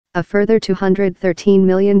A further 213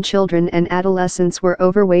 million children and adolescents were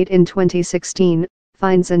overweight in 2016,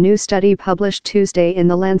 finds a new study published Tuesday in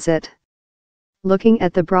the Lancet. Looking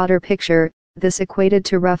at the broader picture, this equated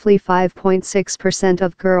to roughly 5.6%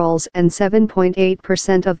 of girls and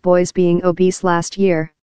 7.8% of boys being obese last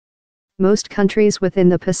year. Most countries within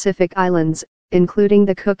the Pacific Islands, including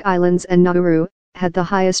the Cook Islands and Nauru, had the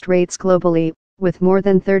highest rates globally, with more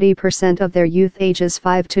than 30% of their youth ages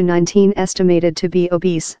 5 to 19 estimated to be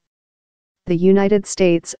obese. The United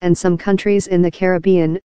States and some countries in the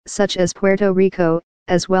Caribbean, such as Puerto Rico,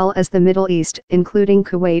 as well as the Middle East, including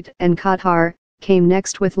Kuwait and Qatar, came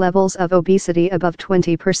next with levels of obesity above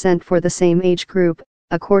 20% for the same age group,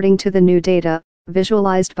 according to the new data,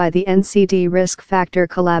 visualized by the NCD Risk Factor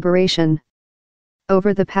Collaboration.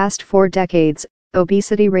 Over the past 4 decades,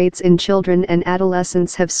 obesity rates in children and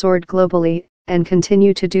adolescents have soared globally, and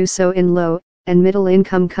continue to do so in low and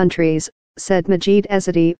middle-income countries, said Majid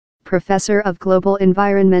Ezzati, Professor of Global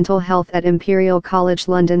Environmental Health at Imperial College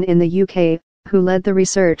London in the UK, who led the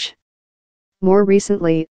research. More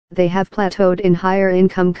recently, they have plateaued in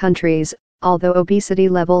higher-income countries, although obesity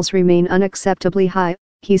levels remain unacceptably high,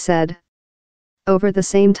 he said. Over the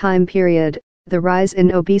same time period, the rise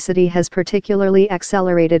in obesity has particularly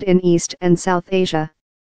accelerated in East and South Asia.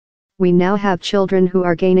 We now have children who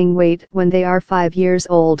are gaining weight when they are 5 years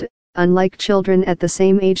old, unlike children at the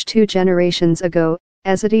same age 2 generations ago,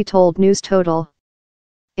 Ezzati told News Total.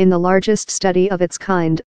 In the largest study of its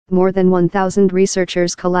kind, more than 1,000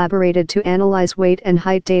 researchers collaborated to analyze weight and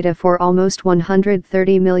height data for almost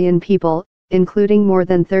 130 million people, including more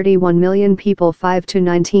than 31 million people 5 to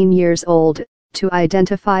 19 years old, to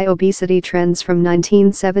identify obesity trends from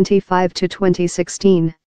 1975 to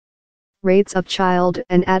 2016. Rates of child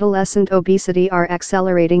and adolescent obesity are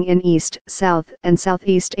accelerating in East, South, and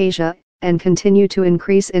Southeast Asia, and continue to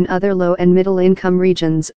increase in other low and middle-income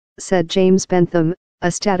regions, said James Bentham,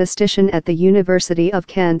 a statistician at the University of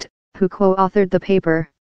Kent, who co-authored the paper.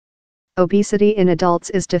 Obesity in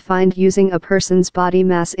adults is defined using a person's body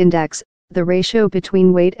mass index, the ratio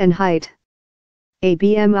between weight and height. A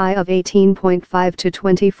BMI of 18.5 to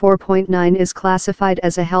 24.9 is classified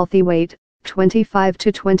as a healthy weight, 25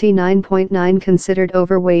 to 29.9 considered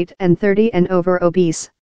overweight, and 30 and over obese.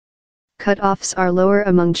 Cutoffs are lower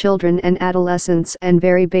among children and adolescents and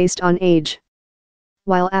vary based on age.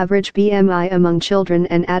 While average BMI among children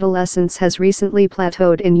and adolescents has recently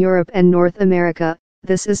plateaued in Europe and North America,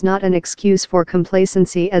 this is not an excuse for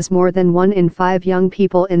complacency, as more than 1 in 5 young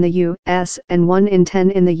people in the US and 1 in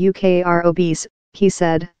 10 in the UK are obese, he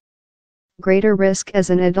said. Greater risk as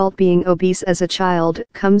an adult. Being obese as a child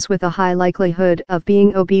comes with a high likelihood of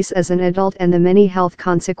being obese as an adult and the many health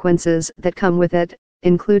consequences that come with it,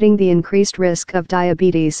 including the increased risk of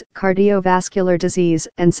diabetes, cardiovascular disease,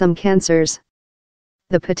 and some cancers.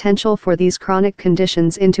 The potential for these chronic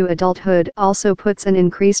conditions into adulthood also puts an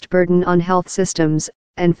increased burden on health systems,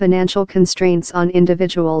 and financial constraints on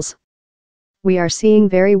individuals. We are seeing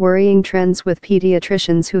very worrying trends with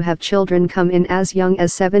pediatricians who have children come in as young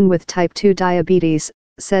as 7 with type 2 diabetes,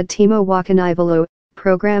 said Timo Wakanivalu,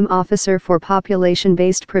 Program Officer for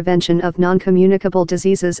Population-Based Prevention of Non-Communicable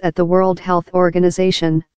Diseases at the World Health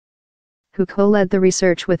Organization, who co-led the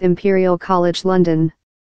research with Imperial College London.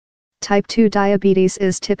 Type 2 diabetes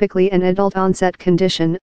is typically an adult-onset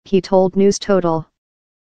condition, he told News Total.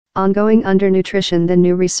 Ongoing undernutrition. The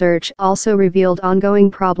new research also revealed ongoing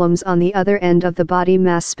problems on the other end of the body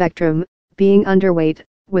mass spectrum, being underweight,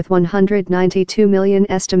 with 192 million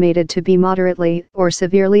estimated to be moderately or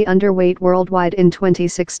severely underweight worldwide in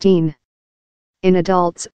 2016. In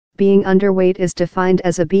adults, being underweight is defined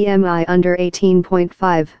as a BMI under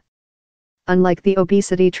 18.5. Unlike the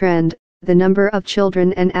obesity trend, the number of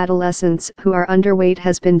children and adolescents who are underweight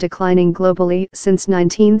has been declining globally since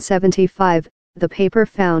 1975, the paper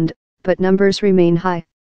found, but numbers remain high.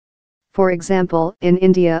 For example, in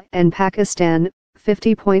India and Pakistan,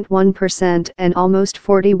 50.1% and almost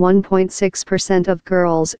 41.6% of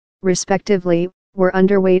girls, respectively, were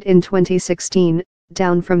underweight in 2016,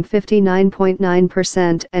 down from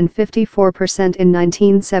 59.9% and 54% in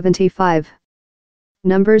 1975.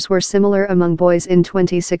 Numbers were similar among boys in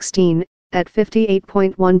 2016, at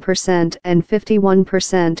 58.1% and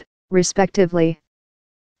 51%, respectively.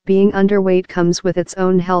 Being underweight comes with its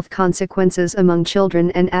own health consequences among children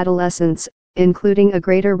and adolescents, including a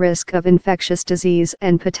greater risk of infectious disease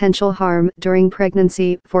and potential harm during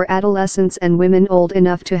pregnancy for adolescents and women old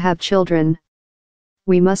enough to have children.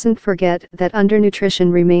 We mustn't forget that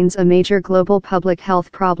undernutrition remains a major global public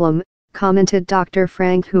health problem, commented Dr.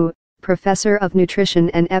 Frank Hu, Professor of Nutrition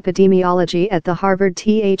and Epidemiology at the Harvard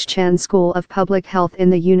T.H. Chan School of Public Health in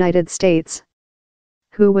the United States.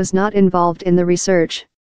 who was not involved in the research.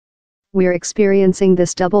 We're experiencing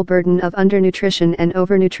this double burden of undernutrition and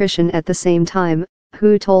overnutrition at the same time,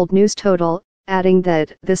 Hu told News Total, adding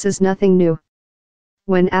that this is nothing new.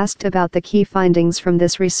 When asked about the key findings from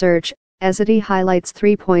this research, Ezedi highlights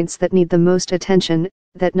 3 points that need the most attention: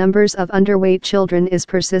 that numbers of underweight children is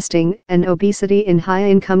persisting and obesity in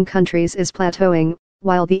high-income countries is plateauing,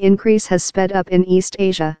 while the increase has sped up in East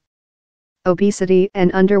Asia. Obesity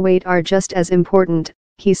and underweight are just as important,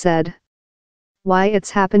 he said. Why it's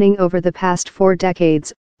happening over the past 4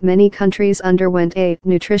 decades, many countries underwent a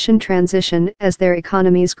nutrition transition as their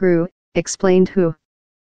economies grew, explained Hu.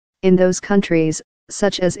 In those countries,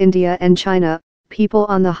 such as India and China, people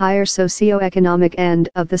on the higher socioeconomic end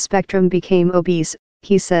of the spectrum became obese,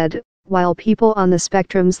 he said, while people on the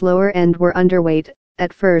spectrum's lower end were underweight,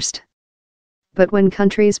 at first. But when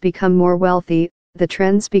countries become more wealthy, the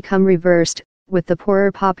trends become reversed, with the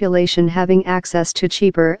poorer population having access to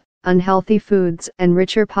cheaper, unhealthy foods and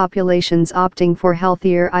richer populations opting for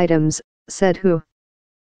healthier items, said Hu.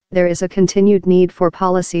 There is a continued need for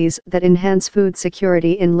policies that enhance food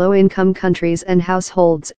security in low-income countries and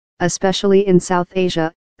households, especially in South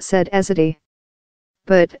Asia, said Ezedi.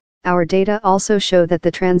 But, our data also show that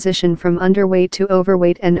the transition from underweight to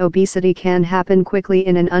overweight and obesity can happen quickly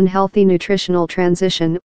in an unhealthy nutritional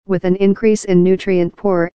transition, with an increase in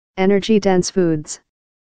nutrient-poor, energy-dense foods.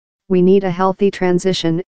 We need a healthy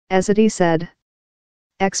transition, Ezedi said.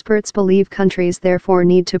 Experts believe countries therefore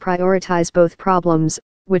need to prioritize both problems,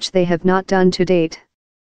 which they have not done to date.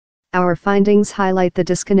 Our findings highlight the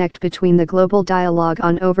disconnect between the global dialogue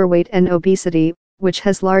on overweight and obesity, which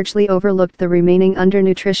has largely overlooked the remaining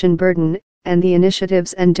undernutrition burden, and the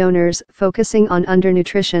initiatives and donors focusing on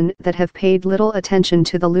undernutrition that have paid little attention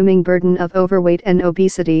to the looming burden of overweight and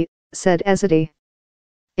obesity, said Ezedi.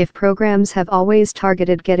 If programs have always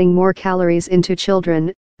targeted getting more calories into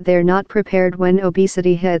children, they're not prepared when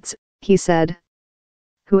obesity hits, he said.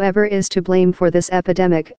 Whoever is to blame for this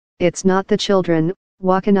epidemic, it's not the children,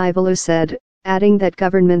 Wakanivalu said, adding that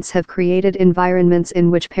governments have created environments in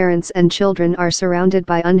which parents and children are surrounded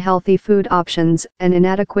by unhealthy food options and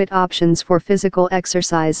inadequate options for physical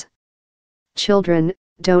exercise. Children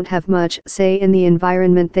don't have much say in the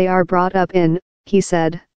environment they are brought up in, he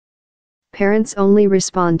said. Parents only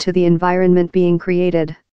respond to the environment being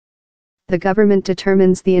created. The government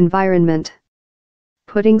determines the environment.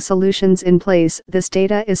 Putting solutions in place. This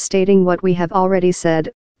data is stating what we have already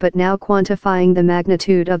said, but now quantifying the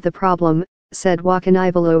magnitude of the problem, said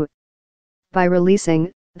Wakanivalu. By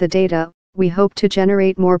releasing the data, we hope to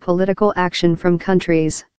generate more political action from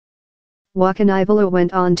countries. Wakanivalu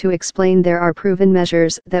went on to explain there are proven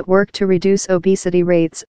measures that work to reduce obesity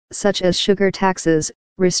rates, such as sugar taxes,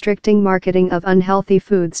 restricting marketing of unhealthy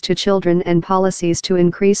foods to children, and policies to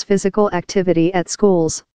increase physical activity at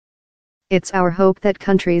schools. It's our hope that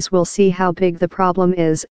countries will see how big the problem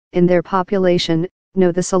is, in their population,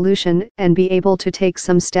 know the solution, and be able to take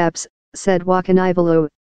some steps, said Wakanivalu.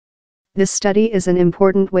 This study is an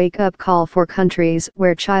important wake-up call for countries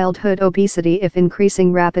where childhood obesity is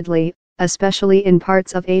increasing rapidly, especially in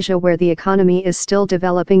parts of Asia where the economy is still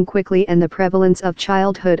developing quickly and the prevalence of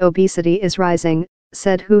childhood obesity is rising,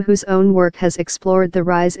 said Hu, whose own work has explored the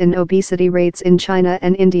rise in obesity rates in China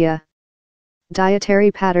and India.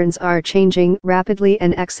 Dietary patterns are changing rapidly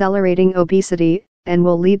and accelerating obesity, and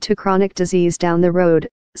will lead to chronic disease down the road,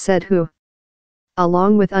 said Hu.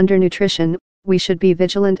 Along with undernutrition, we should be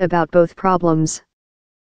vigilant about both problems.